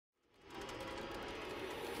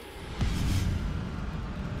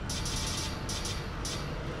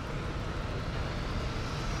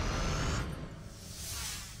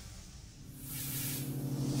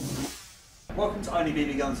Welcome to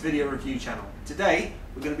onlyBBguns video review channel. Today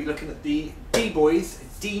we're going to be looking at the D-Boys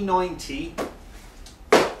D90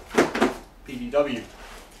 PDW.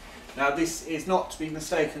 Now this is not to be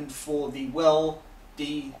mistaken for the Well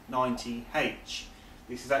D90H.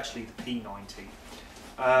 This is actually the P90.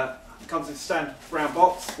 It comes in a standard brown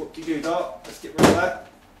box. What do you do, Dart? Let's get rid of that.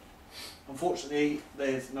 Unfortunately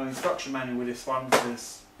there's no instruction manual with this one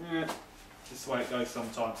because just the way it goes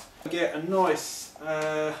sometimes. You get a nice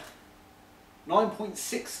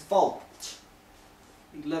 9.6 volt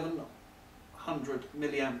 1100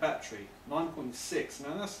 milliamp battery. 9.6,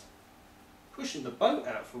 now that's pushing the boat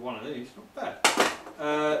out for one of these, not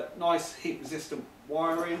bad. Nice heat resistant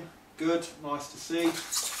wiring, good, nice to see. And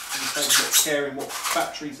take a bit of care in what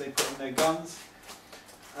batteries they put in their guns.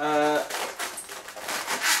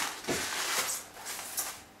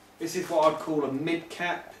 This is what I'd call a mid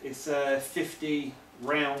cap. It's a 50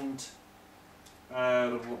 round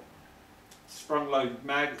sprung loaded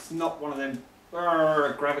mag. It's not one of them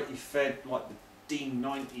gravity fed like the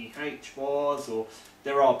D90H was, or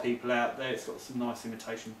there are people out there. It's got some nice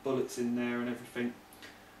imitation bullets in there and everything.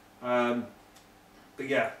 But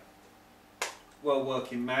yeah, well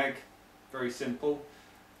working mag, very simple.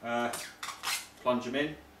 Plunge them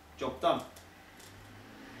in, job done.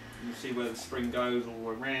 You see where the spring goes all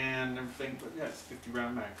around and everything, but yeah, it's a 50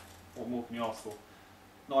 round mag. What more can you ask for?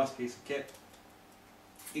 Nice piece of kit.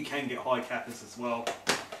 You can get high cappers as well,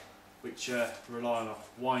 which rely on a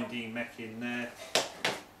windy mech in there.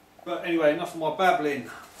 But anyway, enough of my babbling.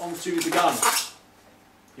 On to the gun.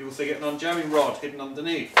 You also get an unjamming rod hidden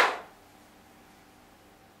underneath. I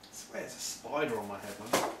swear there's a spider on my head,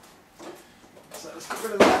 man. So let's get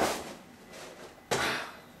rid of that.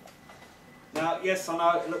 Now, yes, I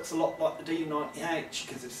know it looks a lot like the D90H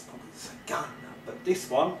because it's a gun, but this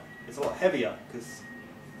one is a lot heavier because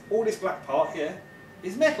all this black part here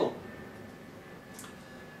is metal.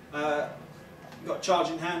 You've got a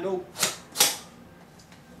charging handle,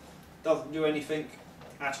 doesn't do anything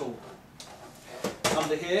at all.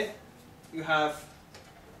 Under here you have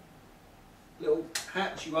a little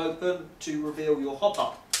hatch you open to reveal your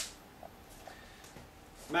hopper.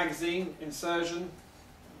 Magazine insertion,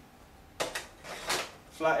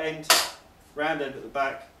 flat end, round end at the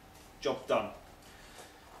back, job done.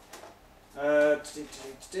 You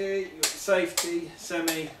got safety,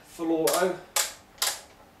 semi, full auto.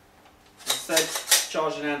 As I said,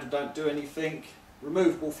 charging handle don't do anything.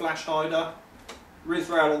 Removable flash hider, riz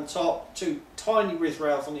rail on top, two tiny riz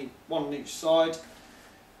rails on one on each side.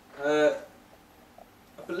 I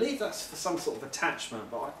believe that's for some sort of attachment,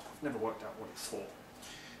 but I've never worked out what it's for.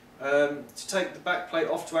 To take the back plate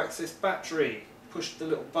off to access battery, push the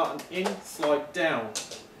little button in, slide down,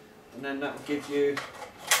 and then that will give you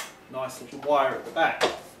a nice little wire at the back.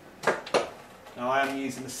 Now I am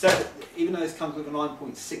using the even though this comes with a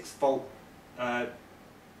 9.6 volt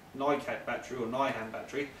NiCad battery or NiHan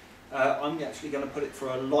battery, I'm actually going to put it for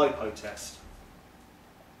a LiPo test.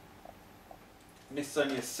 And this is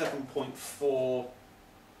only a 7.4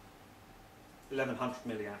 1100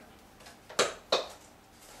 milliamp.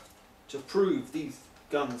 To prove these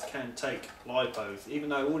guns can take LiPos, even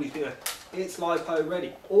though all these people, it's LiPo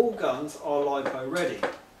ready. All guns are LiPo ready.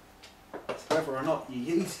 It's whether or not you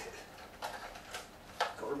use it.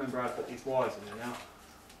 Got to remember how to put these wires in there now.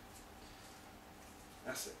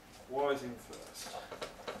 That's it. Wires in first.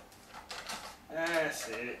 That's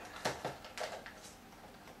it.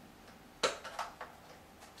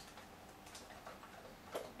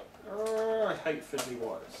 Oh, I hate fiddly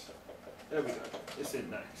wires. There we go. It's in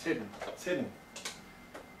there. It's hidden. It's hidden.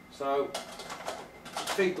 So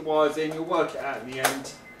feed the wires in. You'll work it out in the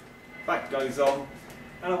end. Back goes on,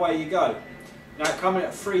 and away you go. Now coming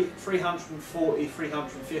at 340,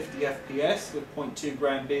 350 FPS with 0.2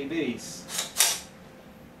 gram BBs.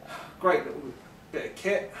 Great little bit of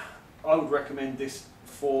kit. I would recommend this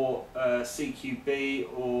for CQB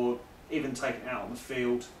or even taking it out on the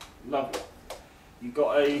field. Lovely. You've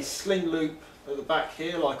got a sling loop at the back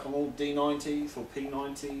here, like on all D90s or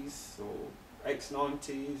P90s or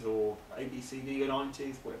X90s or ABCD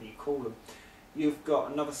 90s, whatever you call them. You've got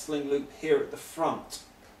another sling loop here at the front.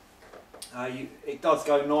 It does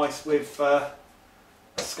go nice with a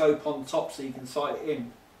scope on top so you can sight it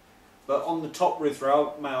in. But on the top riz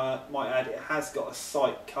rail, might add, it has got a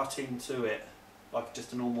sight cut into it, like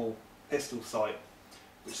just a normal pistol sight,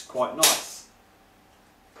 which is quite nice.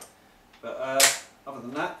 But other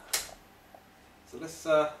than that, so let's see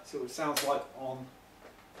what it sounds like on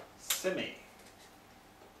semi.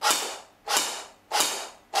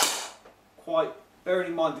 Bearing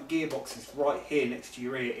in mind the gearbox is right here next to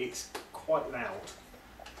your ear, it's quite loud.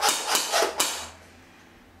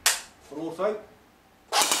 full auto.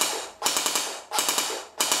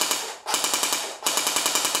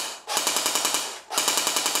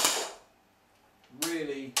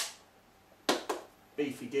 Really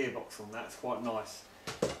beefy gearbox on that, it's quite nice.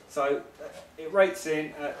 So it rates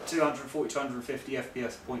in at 240 to 150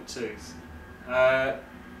 FPS 0.2s.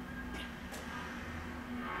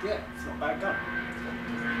 Yeah, it's not a bad gun.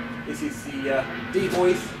 This is the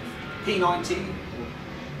D90 P90,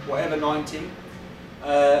 or whatever 90,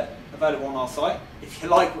 available on our site. If you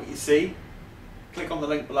like what you see, click on the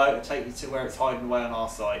link below to take you to where it's hiding away on our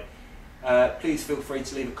site. Please feel free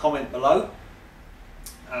to leave a comment below.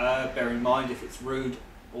 Bear in mind, if it's rude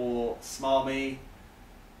or smarmy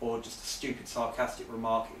or just a stupid sarcastic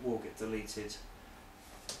remark, it will get deleted.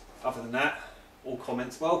 Other than that, all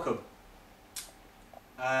comments welcome.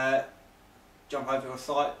 Jump over to our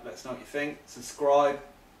site, let us know what you think, subscribe,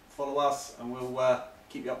 follow us, and we'll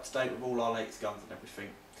keep you up to date with all our latest guns and everything.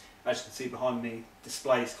 As you can see behind me,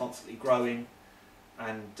 display is constantly growing,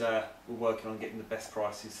 and we're working on getting the best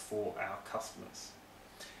prices for our customers.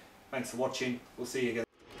 Thanks for watching, we'll see you again.